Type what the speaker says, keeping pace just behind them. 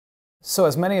So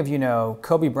as many of you know,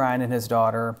 Kobe Bryant and his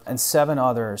daughter and 7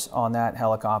 others on that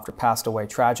helicopter passed away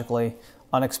tragically,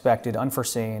 unexpected,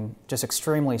 unforeseen, just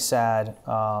extremely sad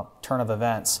turn of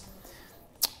events.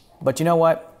 But you know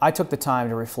what? I took the time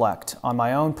to reflect on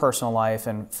my own personal life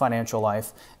and financial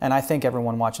life, and I think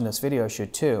everyone watching this video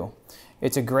should too.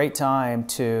 It's a great time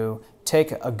to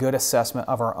take a good assessment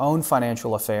of our own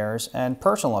financial affairs and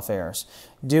personal affairs.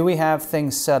 Do we have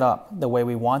things set up the way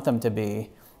we want them to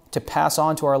be to pass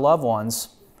on to our loved ones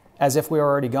as if we were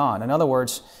already gone? In other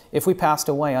words, if we passed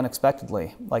away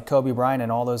unexpectedly, like Kobe Bryant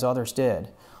and all those others did,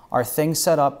 are things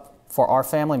set up for our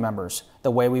family members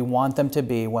the way we want them to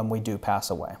be when we do pass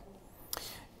away?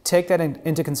 Take that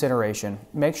into consideration.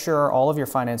 Make sure all of your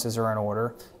finances are in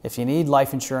order. If you need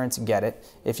life insurance, get it.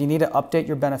 If you need to update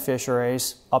your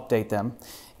beneficiaries, update them.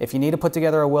 If you need to put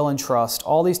together a will and trust,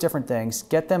 all these different things,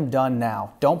 get them done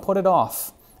now. Don't put it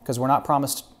off, because we're not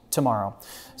promised tomorrow.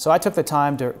 So I took the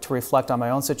time to reflect on my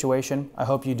own situation. I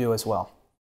hope you do as well.